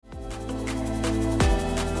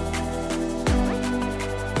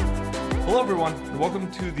Hello, everyone, and welcome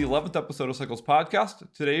to the 11th episode of Cycles Podcast.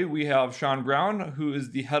 Today we have Sean Brown, who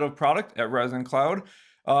is the head of product at Rising Cloud.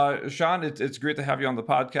 Sean, it's great to have you on the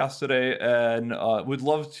podcast today, and we'd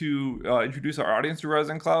love to introduce our audience to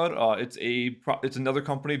Rising Cloud. It's another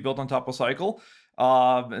company built on top of Cycle,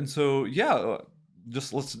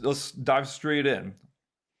 just let's dive straight in.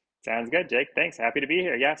 Sounds good, Jake. Thanks. Happy to be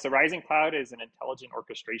here. Yeah, so Rising Cloud is an intelligent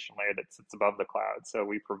orchestration layer that sits above the cloud. So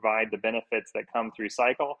we provide the benefits that come through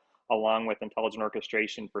Cycle along with intelligent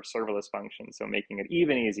orchestration for serverless functions. So making it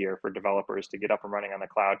even easier for developers to get up and running on the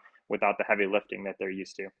cloud without the heavy lifting that they're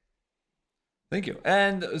used to. Thank you.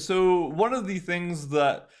 And so one of the things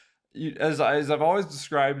that, as I've always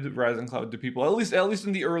described Rising Cloud to people, at least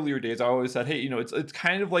in the earlier days, I always said, hey, it's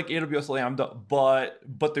kind of like AWS Lambda, but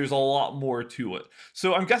there's a lot more to it.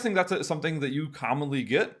 So I'm guessing that's something that you commonly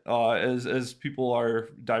get as people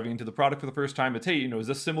are diving into the product for the first time. It's, hey, is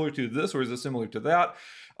this similar to this or is this similar to that?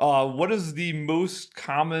 What is the most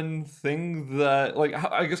common thing that,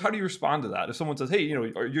 I guess, how do you respond to that? If someone says, hey,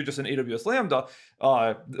 you're just an AWS Lambda,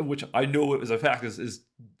 which I know is a fact, is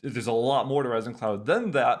there's a lot more to Rising Cloud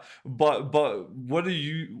than that, but what do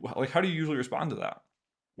you, how do you usually respond to that?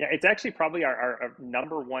 Yeah, it's actually probably our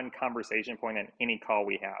number one conversation point in any call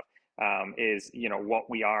we have is, what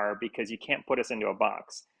we are, because you can't put us into a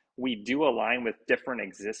box. We do align with different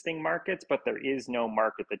existing markets, but there is no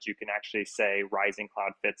market that you can actually say Rising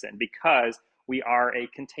Cloud fits in because we are a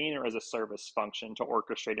container as a service function to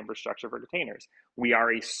orchestrate infrastructure for containers. We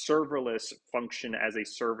are a serverless function as a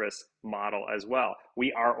service model as well.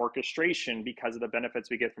 We are orchestration because of the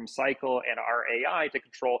benefits we get from Cycle and our AI to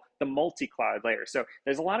control the multi-cloud layer. So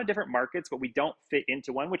there's a lot of different markets, but we don't fit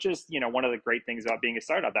into one, which is, one of the great things about being a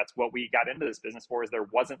startup. That's what we got into this business for, is there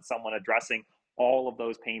wasn't someone addressing all of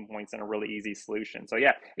those pain points in a really easy solution. So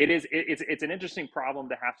yeah, it's an interesting problem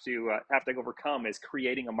to have to overcome, is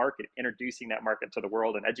creating a market, introducing that market to the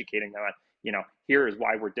world and educating them on, here is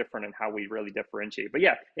why we're different and how we really differentiate. But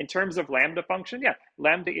yeah, in terms of Lambda function, yeah,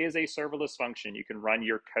 Lambda is a serverless function. You can run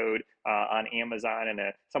your code on Amazon in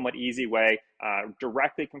a somewhat easy way.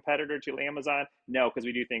 Directly competitor to Amazon? No, because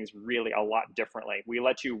we do things really a lot differently. We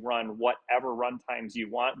let you run whatever runtimes you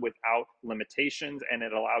want without limitations, and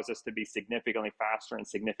it allows us to be significantly faster and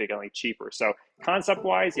significantly cheaper. So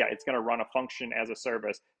concept-wise, yeah, it's going to run a function as a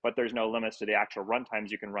service, but there's no limits to the actual runtimes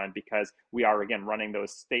you can run because we are, again, running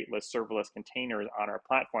those stateless serverless containers on our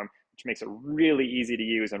platform, which makes it really easy to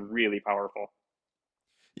use and really powerful.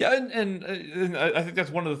 Yeah, and I think that's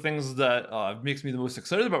one of the things that makes me the most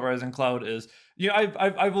excited about Rising Cloud is,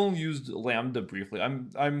 I've only used Lambda briefly.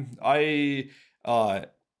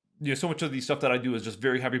 So much of the stuff that I do is just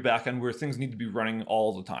very heavy backend where things need to be running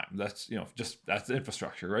all the time. That's that's the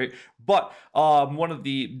infrastructure, right? But one of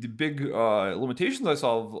the big limitations I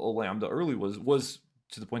saw of Lambda early was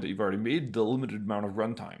to the point that you've already made, the limited amount of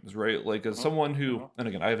runtimes, right? Like, as someone who, and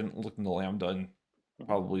again, I haven't looked into Lambda in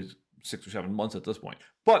probably 6 or 7 months at this point,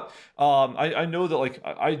 but I know that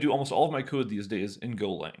I do almost all of my code these days in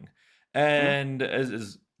Golang, and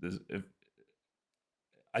as if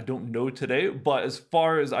I don't know today, but as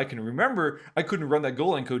far as I can remember, I couldn't run that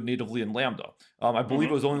Golang code natively in Lambda. I believe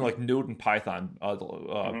it was only like Node and Python.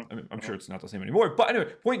 I'm sure it's not the same anymore. But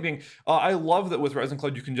anyway, point being, I love that with Rising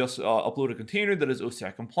Cloud, you can just upload a container that is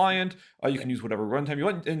OCI compliant. You can use whatever runtime you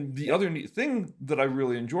want. And the other neat thing that I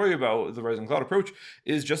really enjoy about the Rising Cloud approach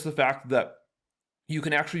is just the fact that you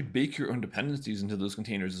can actually bake your own dependencies into those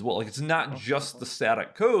containers as well. Like, it's not just the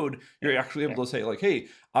static code. You're actually able to say, like, hey,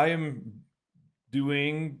 I am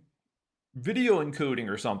doing video encoding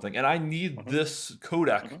or something, and I need this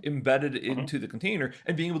codec embedded into the container,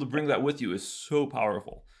 and being able to bring that with you is so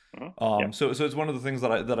powerful. So it's one of the things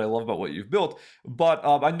that I love about what you've built. But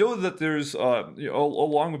I know that there's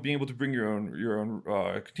along with being able to bring your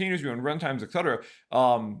own containers, your own runtimes, etc.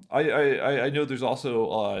 I know there's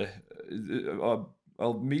also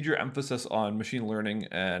a major emphasis on machine learning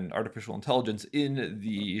and artificial intelligence in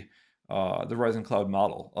the Rising Cloud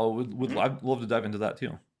model. Would love to dive into that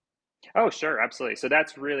too. Oh, sure, absolutely. So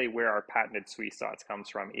that's really where our patented sweet spots comes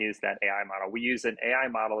from, is that AI model. We use an AI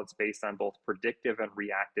model that's based on both predictive and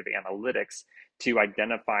reactive analytics to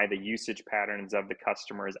identify the usage patterns of the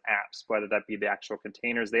customer's apps, whether that be the actual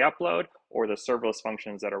containers they upload or the serverless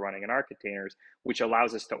functions that are running in our containers, which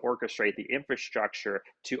allows us to orchestrate the infrastructure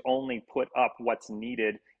to only put up what's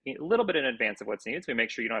needed a little bit in advance of what's needed, so we make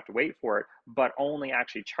sure you don't have to wait for it, but only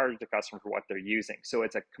actually charge the customer for what they're using. So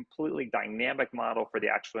it's a completely dynamic model for the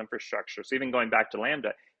actual infrastructure. So even going back to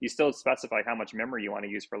Lambda, you still specify how much memory you want to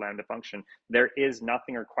use for Lambda function. There is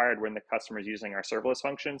nothing required when the customer is using our serverless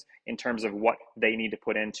functions in terms of what they need to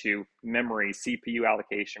put into memory, CPU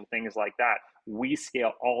allocation, things like that. We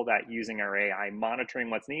scale all that using our AI, monitoring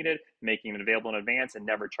what's needed, making it available in advance, and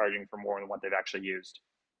never charging for more than what they've actually used.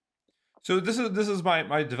 So this is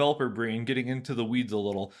my developer brain getting into the weeds a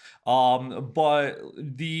little. But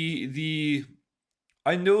the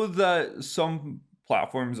I know that some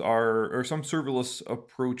platforms are, or some serverless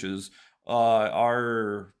approaches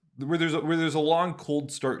are where there's a long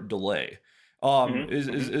cold start delay.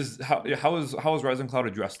 Is how is Rising Cloud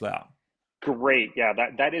addressed that? Great. Yeah,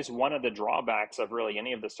 that is one of the drawbacks of really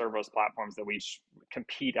any of the serverless platforms that we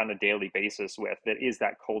compete on a daily basis with. That is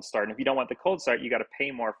that cold start. And if you don't want the cold start, you got to pay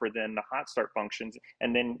more for then the hot start functions.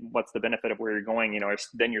 And then what's the benefit of where you're going? If,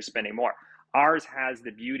 then you're spending more. Ours has the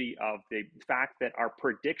beauty of the fact that our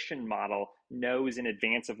prediction model knows in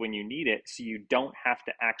advance of when you need it, so you don't have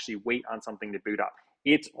to actually wait on something to boot up.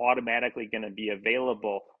 It's automatically going to be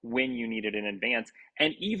available when you need it in advance.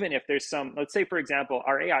 And even if there's some, let's say, for example,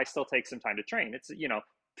 our AI still takes some time to train. It's,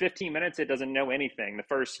 15 minutes, it doesn't know anything. The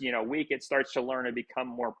first, week, it starts to learn and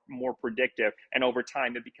become more predictive. And over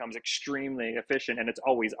time, it becomes extremely efficient, and it's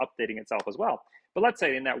always updating itself as well. But let's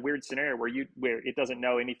say in that weird scenario where it doesn't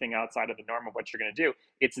know anything outside of the norm of what you're going to do,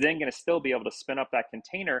 it's then going to still be able to spin up that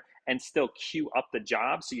container and still queue up the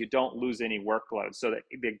job so you don't lose any workload. So that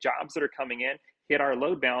the jobs that are coming in hit our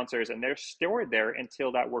load balancers, and they're stored there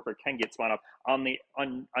until that worker can get spun up on the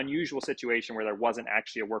unusual situation where there wasn't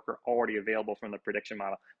actually a worker already available from the prediction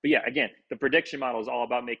model. But yeah, again, the prediction model is all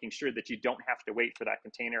about making sure that you don't have to wait for that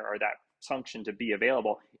container or that function to be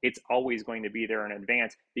available. It's always going to be there in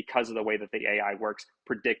advance because of the way that the AI works,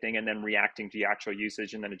 predicting and then reacting to the actual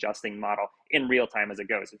usage and then adjusting model in real time as it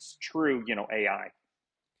goes. It's true, AI.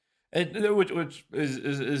 And which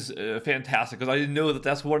is fantastic, because I know that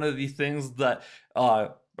that's one of the things that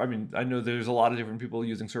I mean, I know there's a lot of different people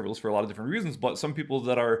using serverless for a lot of different reasons, but some people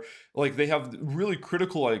that are like, they have really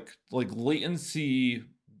critical like latency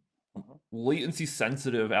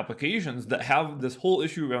sensitive applications that have this whole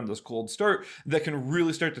issue around this cold start that can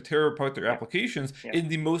really start to tear apart their applications in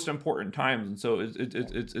the most important times. And so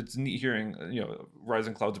it's neat hearing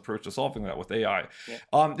Rising Cloud's approach to solving that with AI.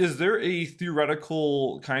 Is there a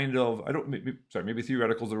theoretical kind of, I don't maybe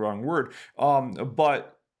theoretical is the wrong word,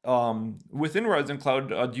 but within Rising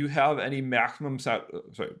Cloud, do you have any maximum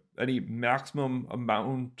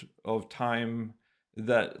amount of time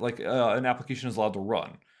that an application is allowed to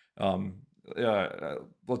run?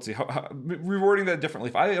 Let's see, rewording that differently.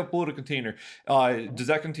 If I upload a container, does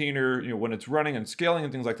that container, when it's running and scaling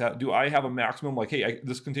and things like that, do I have a maximum, like, hey,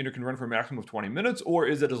 this container can run for a maximum of 20 minutes, or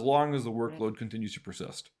is it as long as the workload continues to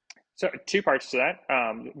persist? So two parts to that.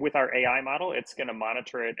 With our AI model, it's going to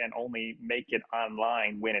monitor it and only make it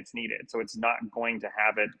online when it's needed. So it's not going to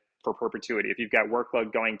have it for perpetuity. If you've got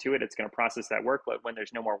workload going to it, it's going to process that workload. When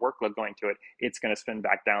there's no more workload going to it, it's going to spin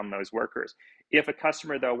back down those workers. If a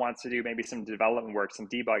customer, though, wants to do maybe some development work, some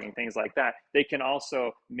debugging, things like that, they can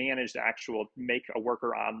also manage the actual make a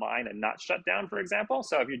worker online and not shut down, for example.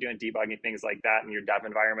 So if you're doing debugging, things like that in your dev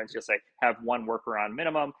environments, you'll say have one worker on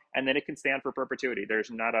minimum, and then it can stand for perpetuity.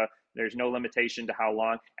 There's no limitation to how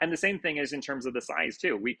long. And the same thing is in terms of the size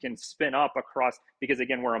too. We can spin up across, because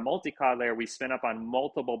again, we're a multi-cloud layer, we spin up on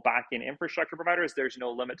multiple back-end infrastructure providers. There's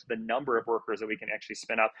no limit to the number of workers that we can actually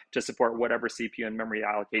spin up to support whatever CPU and memory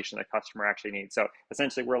allocation the customer actually needs. So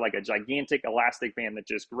essentially, we're like a gigantic elastic band that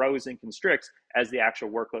just grows and constricts as the actual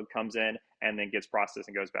workload comes in and then gets processed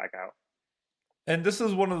and goes back out. And this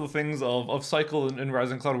is one of the things of Cycle and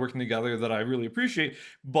Rising Cloud working together that I really appreciate.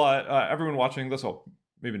 But everyone watching this, well,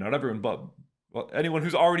 maybe not everyone, but anyone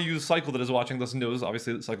who's already used Cycle that is watching this knows,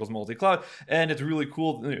 obviously, that Cycle's multi-cloud. And it's really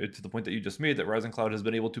cool, to the point that you just made, that Rising Cloud has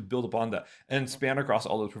been able to build upon that and span across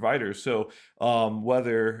all those providers. So I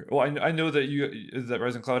know that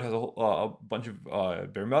Rising Cloud has a bunch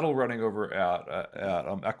of bare metal running over at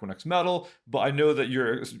Equinix Metal, but I know that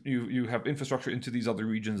you have infrastructure into these other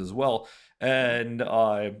regions as well. And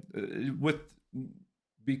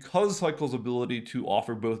because Cycle's ability to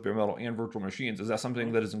offer both bare metal and virtual machines, is that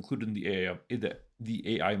something that is included in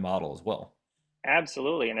the AI model as well?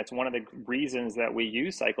 Absolutely, and it's one of the reasons that we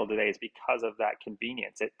use Cycle today is because of that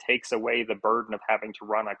convenience. It takes away the burden of having to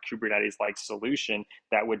run a Kubernetes-like solution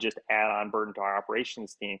that would just add on burden to our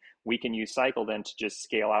operations team. We can use Cycle then to just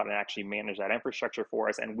scale out and actually manage that infrastructure for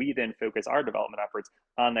us, and we then focus our development efforts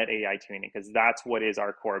on that AI tuning because that's what is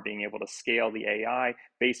our core, being able to scale the AI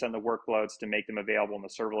based on the workloads to make them available in the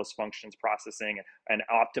serverless functions processing and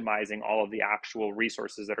optimizing all of the actual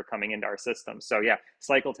resources that are coming into our system. So yeah,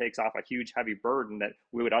 Cycle takes off a huge heavy burden that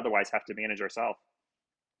we would otherwise have to manage ourselves.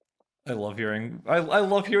 I love hearing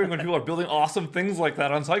when people are building awesome things like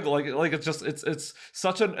that on Cycle. Like it's just it's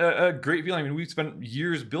such a great feeling. I mean, we've spent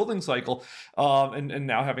years building Cycle, and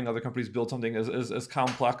now having other companies build something as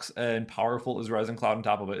complex and powerful as Rising Cloud on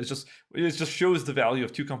top of it. It just shows the value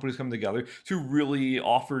of two companies coming together to really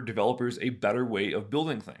offer developers a better way of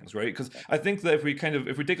building things, right? Because I think that if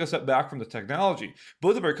we take a step back from the technology,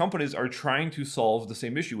 both of our companies are trying to solve the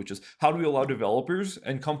same issue, which is how do we allow developers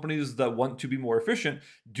and companies that want to be more efficient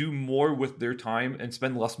do more with their time and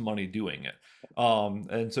spend less money doing it.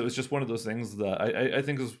 And so it's just one of those things that I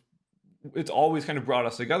think is it's always kind of brought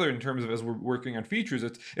us together in terms of as we're working on features.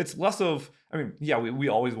 It's less of, I mean, yeah, we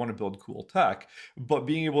always want to build cool tech, but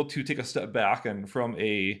being able to take a step back and from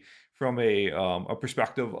a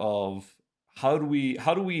perspective of how do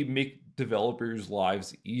we make developers'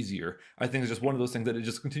 lives easier? I think it's just one of those things that it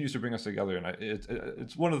just continues to bring us together, and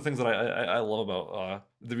it's one of the things that I love about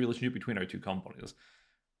the relationship between our two companies.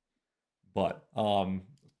 But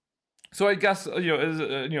so I guess one of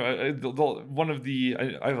the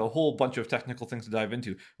I have a whole bunch of technical things to dive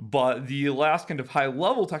into, but the last kind of high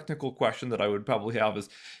level technical question that I would probably have is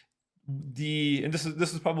and this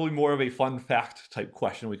is probably more of a fun fact type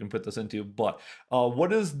question we can put this into, but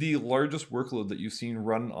what is the largest workload that you've seen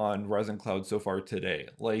run on Rising Cloud so far today?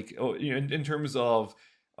 Like, in terms of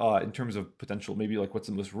potential, maybe like what's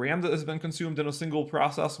the most RAM that has been consumed in a single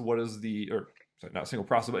process? What is the or sorry, not a single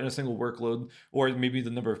process, but in a single workload, or maybe the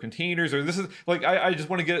number of containers, or this is like I just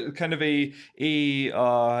want to get kind of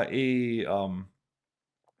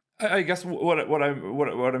I guess what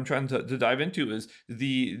I'm trying to dive into is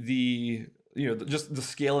the just the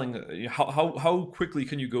scaling. How quickly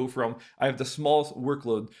can you go from I have the small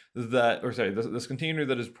workload that or sorry this container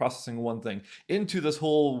that is processing one thing into this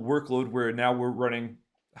whole workload where now we're running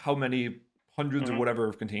how many hundreds or Mm-hmm. whatever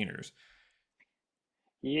of containers.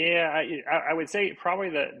 Yeah, I would say probably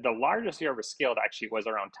the largest we ever scaled actually was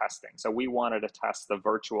around testing. So we wanted to test the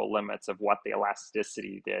virtual limits of what the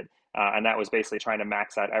elasticity did, and that was basically trying to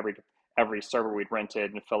max out every server we'd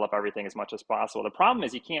rented and fill up everything as much as possible. The problem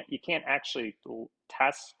is you can't actually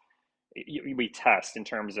test we test in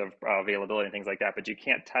terms of availability and things like that, but you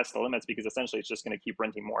can't test the limits because essentially it's just going to keep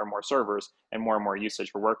renting more and more servers and more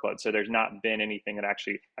usage for workloads. So there's not been anything that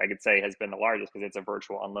actually I could say has been the largest because it's a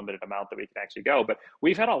virtual unlimited amount that we can actually go. But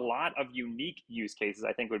we've had a lot of unique use cases.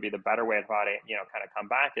 I think would be the better way about it. Kind of come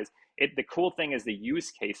back is it. The cool thing is the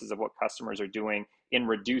use cases of what customers are doing in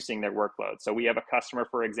reducing their workload. So we have a customer,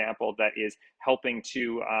 for example, that is helping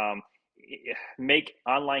to make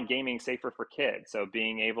online gaming safer for kids. So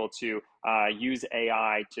being able to use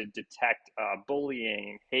AI to detect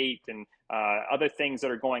bullying, hate, and other things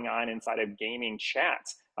that are going on inside of gaming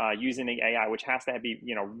chats using the AI, which has to be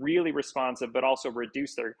really responsive, but also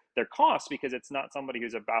reduce their costs because it's not somebody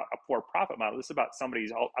who's about a for-profit model. This is about somebody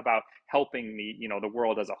who's all about helping the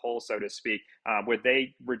world as a whole, so to speak, where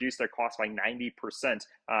they reduce their costs by 90%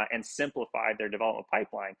 and simplified their development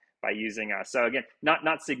pipeline by using us. So again,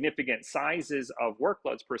 not significant sizes of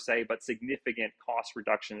workloads per se, but significant cost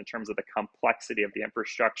reduction in terms of the complexity of the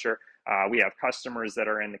infrastructure. We have customers that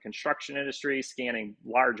are in the construction industry scanning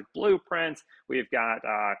large blueprints. We've got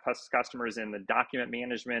customers in the document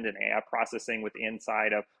management and AI processing with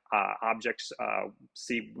inside of objects.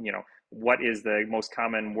 See, what is the most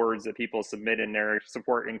common words that people submit in their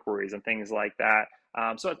support inquiries and things like that.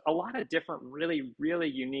 So a lot of different, really, really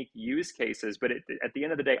unique use cases. But at the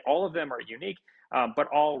end of the day, all of them are unique, but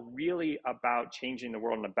all really about changing the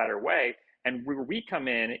world in a better way. And where we come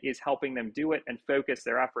in is helping them do it and focus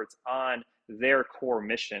their efforts on their core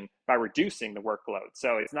mission by reducing the workload.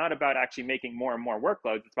 So it's not about actually making more and more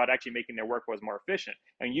workloads. It's about actually making their workloads more efficient.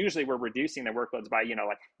 And usually we're reducing their workloads by,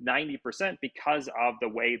 like 90% because of the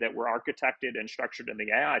way that we're architected and structured in the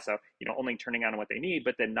AI. So, only turning on what they need,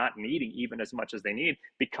 but then not needing even as much as they need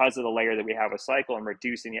because of the layer that we have a Cycle and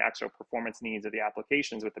reducing the actual performance needs of the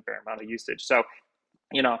applications with the bare amount of usage. So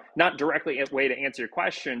not directly a way to answer your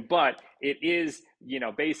question, but it is,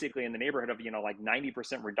 basically in the neighborhood of, like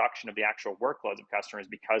 90% reduction of the actual workloads of customers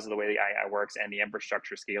because of the way the AI works and the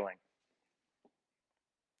infrastructure scaling.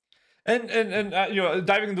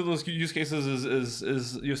 Diving into those use cases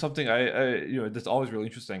is something that's always really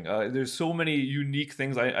interesting. There's so many unique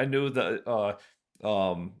things. I know that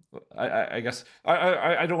um I guess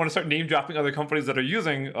I don't want to start name dropping other companies that are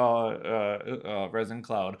using Resin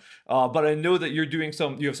Cloud, but I know that you have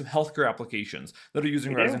some healthcare applications that are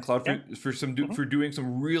using We Resin do. Cloud Yeah. Hmm. for doing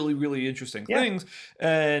some really interesting Yeah. things,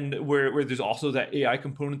 and where there's also that AI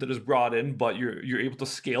component that is brought in, but you're able to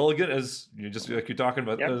scale again, as you just like you're talking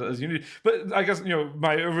about, Yep. as you need. But I guess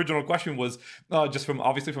my original question was just from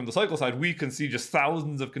obviously from the cycle side, we can see just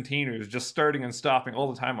thousands of containers just starting and stopping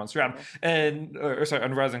all the time on Strap, Hmm. and or sorry,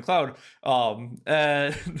 on Rise and Cloud,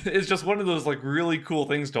 and it's just one of those like really cool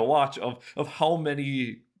things to watch of how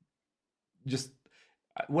many just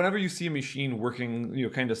whenever you see a machine working,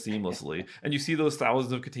 kind of seamlessly, and you see those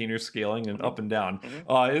thousands of containers scaling and Hmm. up and down, Hmm.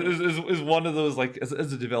 Hmm. is one of those, like, as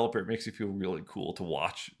a developer, it makes you feel really cool to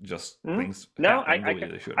watch just Hmm. things No, happening the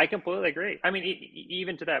way they should. I completely agree. I mean,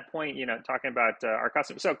 even to that point, talking about our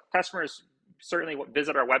customers. So customers certainly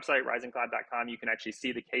visit our website, risingcloud.com. You can actually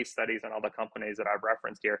see the case studies on all the companies that I've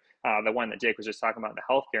referenced here. The one that Jake was just talking about in the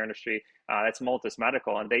healthcare industry, that's Multis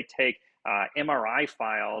Medical, and they take MRI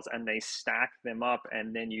files and they stack them up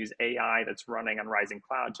and then use AI that's running on Rising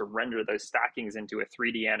Cloud to render those stackings into a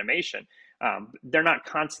 3D animation. They're not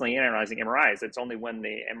constantly analyzing MRIs. It's only when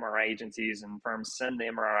the MRI agencies and firms send the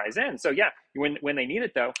MRIs in. So yeah, when they need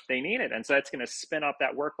it though, they need it, and so that's going to spin up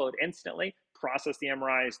that workload instantly. Process the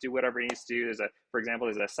MRIs, do whatever it needs to do. For example,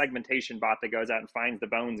 there's a segmentation bot that goes out and finds the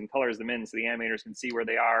bones and colors them in, so the animators can see where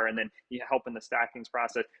they are, and then you help in the stackings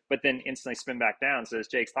process. But then instantly spin back down. So as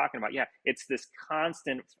Jake's talking about, yeah, it's this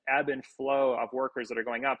constant ebb and flow of workers that are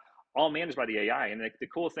going up, all managed by the AI. And the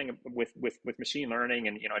cool thing with machine learning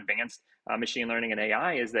and advanced machine learning and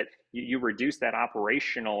AI is that you reduce that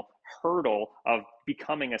operational hurdle of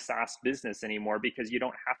becoming a SaaS business anymore, because you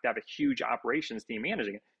don't have to have a huge operations team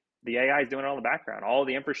managing it. The AI is doing it all in the background. All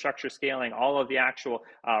the infrastructure scaling, all of the actual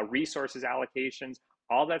resources allocations,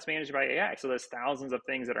 all that's managed by AI. So there's thousands of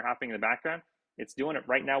things that are happening in the background. It's doing it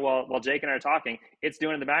right now while Jake and I are talking. It's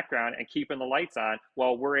doing it in the background and keeping the lights on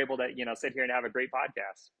while we're able to sit here and have a great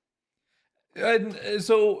podcast. And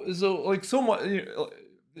so like so much,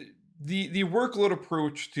 the workload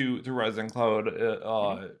approach to Rising Cloud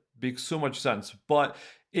Mm-hmm. makes so much sense. But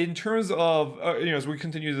in terms of as we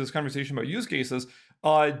continue this conversation about use cases,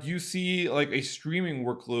 do you see like a streaming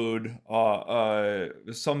workload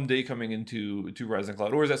someday coming into Rising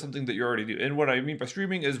Cloud, or is that something that you already do? And what I mean by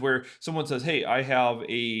streaming is where someone says, "Hey, I have,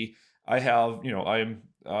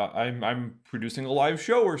 I'm producing a live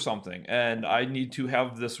show or something, and I need to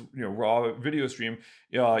have this, raw video stream,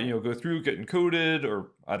 go through, get encoded,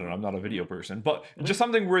 or I don't know, I'm not a Mm-hmm. video person, but Mm-hmm. just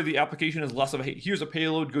something where the application is less of, hey, here's a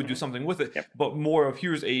payload, go do Mm-hmm. something with it, Yep. but more of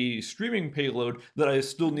here's a streaming payload that I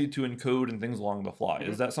still Mm-hmm. need to encode and things along the fly.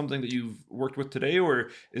 Mm-hmm. Is that something that you've worked with today,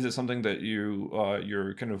 or is it something that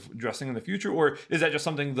you're kind of addressing in the future, or is that just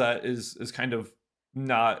something that is kind of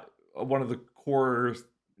not one of the core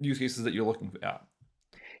use cases that you're looking at?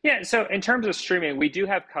 Yeah, so in terms of streaming, we do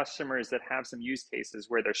have customers that have some use cases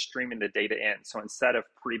where they're streaming the data in. So instead of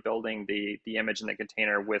pre-building the image in the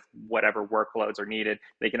container with whatever workloads are needed,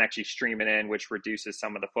 they can actually stream it in, which reduces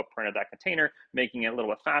some of the footprint of that container, making it a little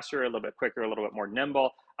bit faster, a little bit quicker, a little bit more nimble.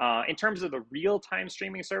 In terms of the real-time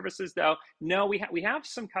streaming services, though, no, we have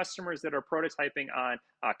some customers that are prototyping on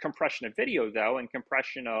compression of video, though, and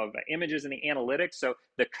compression of images in the analytics. So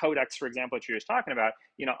the codecs, for example, that you're just talking about,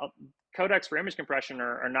 codecs for image compression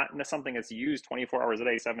are not something that's used 24 hours a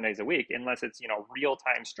day, 7 days a week, unless it's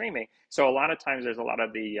real-time streaming. So a lot of times there's a lot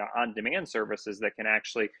of the on-demand services that can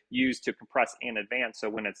actually use to compress in advance. So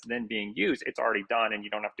when it's then being used, it's already done, and you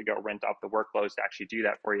don't have to go rent out the workloads to actually do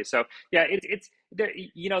that for you. So yeah, it's there.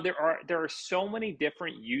 There are so many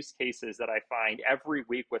different use cases that I find every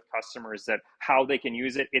week with customers that how they can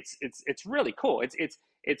use it. It's really cool.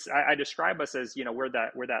 I describe us as we're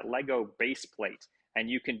that Lego base plate, and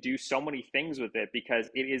you can do so many things with it because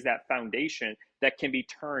it is that foundation that can be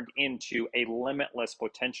turned into a limitless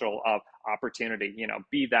potential of opportunity.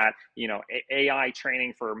 Be that AI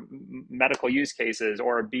training for medical use cases,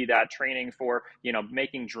 or be that training for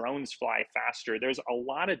making drones fly faster. There's a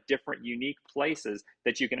lot of different unique places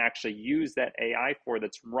that you can actually use that AI for,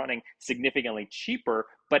 that's running significantly cheaper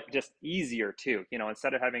but just easier too.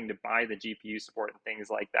 Instead of having to buy the GPU support and things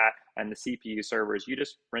like that and the CPU servers, you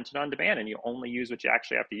just rent it on demand and you only use what you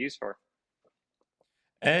actually have to use for.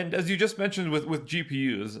 And as you just mentioned with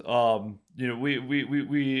GPUs,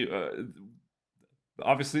 we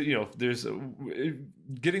obviously, there's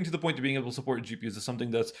getting to the point of being able to support GPUs is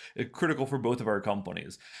something that's critical for both of our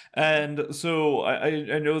companies. Mm-hmm. And so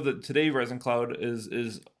I know that today Ryzen Cloud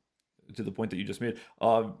is to the point that you just made,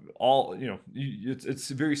 all it's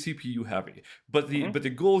very CPU heavy. But Hmm. the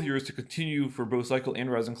goal here is to continue for both Cycle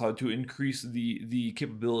and Resin Cloud to increase the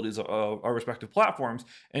capabilities of our respective platforms,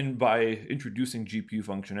 and by introducing GPU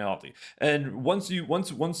functionality. And once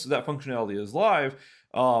that functionality is live,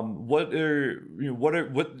 what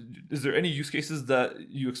is there any use cases that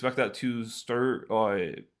you expect that to start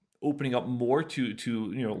opening up more to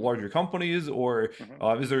larger companies, or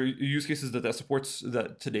Hmm. is there use cases that supports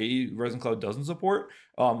that today Resin Cloud doesn't support?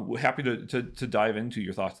 We're happy to dive into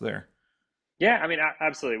your thoughts there. Yeah, I mean,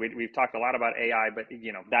 absolutely. We've talked a lot about AI, but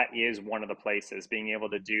that is one of the places. Being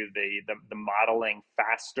able to do the modeling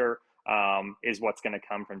faster is what's going to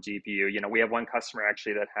come from GPU. We have one customer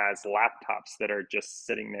actually that has laptops that are just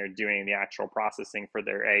sitting there doing the actual processing for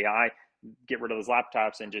their AI. Get rid of those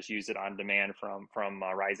laptops and just use it on demand from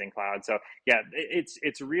Rising Cloud. So yeah,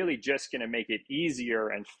 it's really just going to make it easier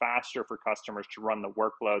and faster for customers to run the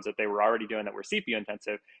workloads that they were already doing that were CPU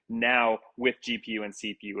intensive, now with GPU and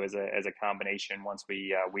CPU as a combination. Once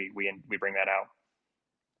we bring that out.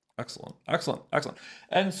 Excellent, excellent, excellent.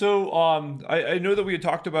 And so, I know that we had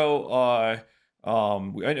talked about,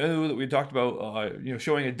 I know that we had talked about,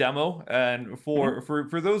 showing a demo. And Hmm.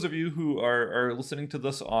 for those of you who are listening to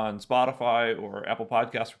this on Spotify or Apple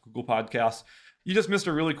Podcasts or Google Podcasts, you just missed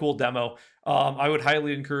a really cool demo. I would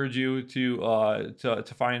highly encourage you to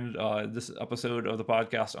find this episode of the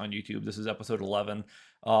podcast on YouTube. This is episode 11.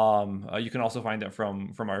 You can also find it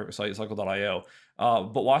from our site cycle.io.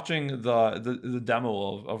 But watching the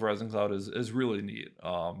demo of Resin Cloud is really neat.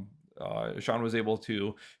 Sean was able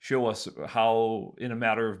to show us how, in a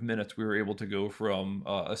matter of minutes, we were able to go from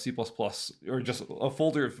a C++ or just a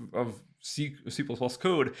folder of C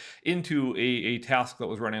code into a task that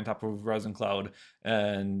was running on top of Resin Cloud.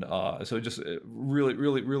 And so just really,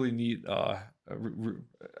 really, really neat. I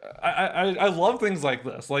love things like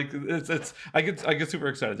this. Like I get super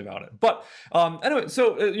excited about it. But anyway,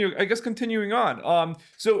 so I guess continuing on.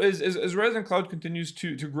 So as Resin Cloud continues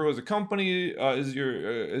to grow as a company, as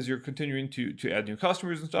you're continuing to add new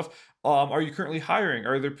customers and stuff, are you currently hiring?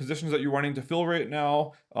 Are there positions that you're wanting to fill right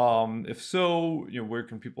now? If so, where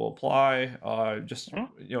can people apply? Just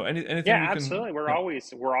anything Yeah, you can. absolutely. We're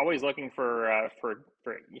always looking for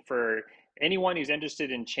anyone who's interested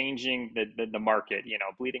in changing the market.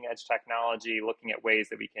 Bleeding edge technology, looking at ways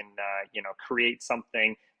that we can create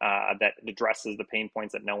something that addresses the pain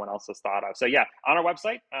points that no one else has thought of. So yeah, on our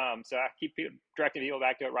website. So I keep directing people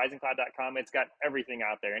back to it, risingcloud.com. It's got everything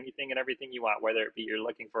out there, anything and everything you want. Whether it be you're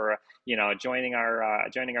looking for joining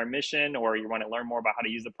our mission, or you want to learn more about how to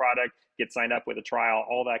use the product, get signed up with a trial.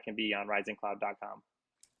 All that can be on risingcloud.com.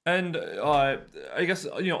 And I guess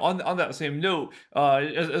on that same note,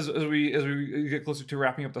 as we get closer to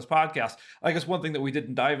wrapping up this podcast, I guess one thing that we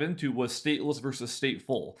didn't dive into was stateless versus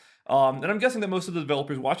stateful. And I'm guessing that most of the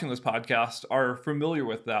developers watching this podcast are familiar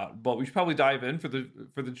with that, but we should probably dive in for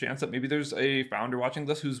the chance that maybe there's a founder watching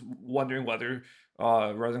this who's wondering whether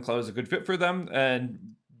Rising Cloud is a good fit for them,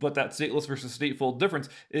 and but that stateless versus stateful difference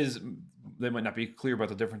is, they might not be clear about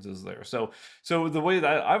the differences there. So the way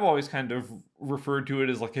that I've always kind of referred to it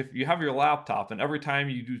is like, if you have your laptop and every time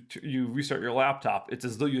you restart your laptop, it's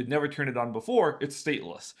as though you had never turned it on before. It's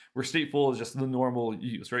stateless, where stateful is just the normal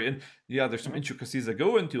use, right? And yeah, there's some Mhm. intricacies that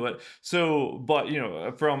go into it. So, but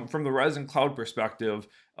from the Resin Cloud perspective,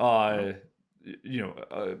 Mhm. you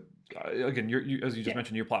know, again, as you just Yeah.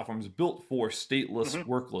 mentioned, your platform is built for stateless Mhm.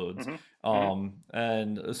 workloads. Mhm. Mhm.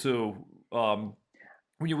 And so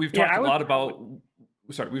we've Yeah, talked I a would. lot about,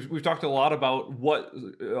 sorry, we've talked a lot about what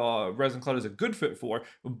Resin Cloud is a good fit for,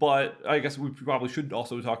 but I guess we probably should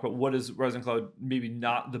also talk about what is Resin Cloud maybe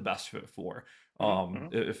not the best fit for.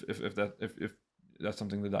 Mhm. Mhm. If that's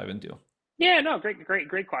something to dive into. Yeah, no,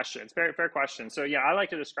 great question. It's very fair question. So yeah, I like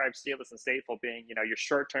to describe stateless and stateful being, your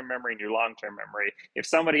short-term memory and your long-term memory. If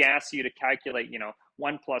somebody asks you to calculate,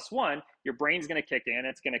 1 plus 1, your brain's going to kick in.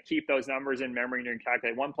 It's going to keep those numbers in memory, and you're going to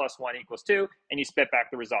calculate 1 plus 1 equals 2, and you spit back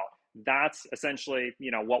the result. That's essentially,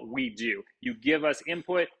 what we do. You give us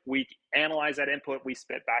input, we analyze that input, we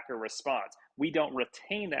spit back a response. We don't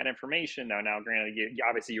retain that information though. Now, granted,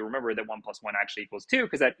 obviously you remember that 1 plus 1 actually equals 2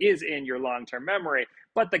 because that is in your long-term memory.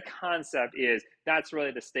 But the concept is that's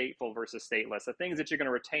really the stateful versus stateless. The things that you're going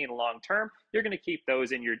to retain long term, you're going to keep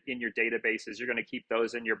those in your databases. You're going to keep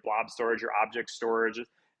those in your blob storage, your object storage.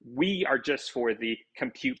 We are just for the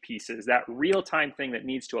compute pieces, that real time thing that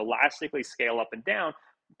needs to elastically scale up and down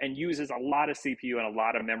and uses a lot of CPU and a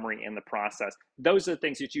lot of memory in the process. Those are the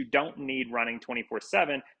things that you don't need running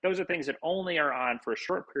 24/7. Those are things that only are on for a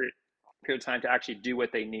short period of time to actually do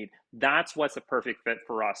what they need. That's what's a perfect fit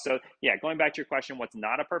for us. So yeah, going back to your question, what's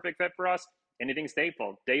not a perfect fit for us? anything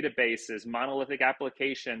stateful, databases, monolithic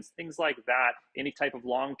applications, things like that, any type of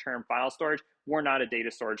long-term file storage, we're not a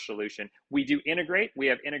data storage solution. We do integrate. We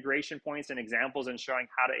have integration points and examples in showing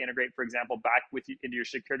how to integrate, for example, back into your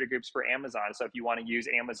security groups for Amazon. So if you want to use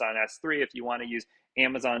Amazon S3, if you want to use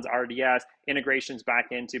Amazon's RDS, integrations back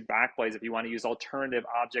into Backblaze if you want to use alternative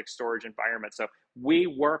object storage environments. So we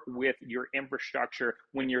work with your infrastructure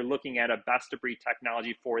when you're looking at a best of breed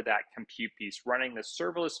technology for that compute piece, running the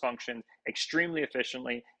serverless function extremely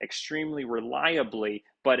efficiently, extremely reliably,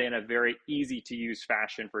 but in a very easy to use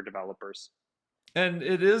fashion for developers. And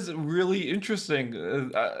it is really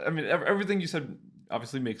interesting. I mean, everything you said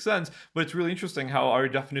obviously makes sense, but it's really interesting how our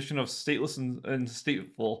definition of stateless and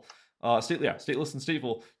stateful, stateless and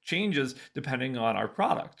stateful changes depending on our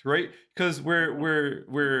product, right? Because where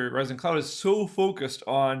Rising Cloud is so focused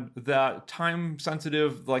on that time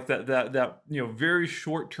sensitive, like that very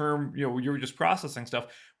short term, you're just processing stuff.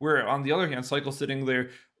 Where on the other hand, Cycle sitting there,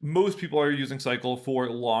 most people are using Cycle for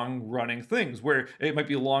long running things where it might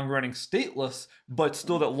be long running stateless, but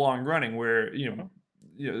still that long running where,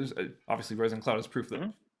 obviously Rising Cloud is proof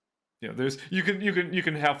that, there's you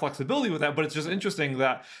can have flexibility with that, but it's just interesting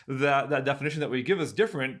that definition that we give is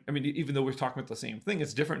different. I mean, even though we're talking about the same thing,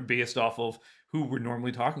 it's different based off of who we're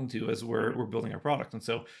normally talking to as we're building our product. And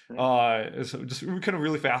so, it's just kind of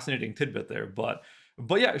really fascinating tidbit there.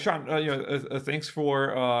 But yeah, Sean, thanks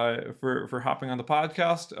for hopping on the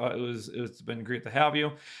podcast. It's been great to have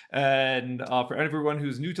you. And for everyone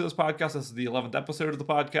who's new to this podcast, this is the 11th episode of the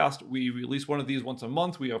podcast. We release one of these once a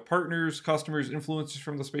month. We have partners, customers, influencers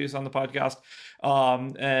from the space on the podcast,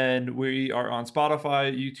 and we are on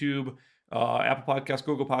Spotify, YouTube, Apple Podcasts,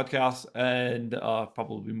 Google Podcasts, and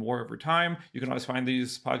probably more over time. You can always find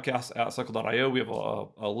these podcasts at cycle.io. We have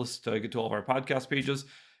a list to get to all of our podcast pages.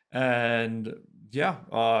 And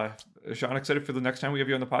yeah, Sean, excited for the next time we have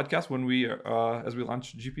you on the podcast when as we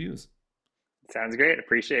launch GPUs. Sounds great.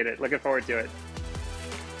 Appreciate it. Looking forward to it.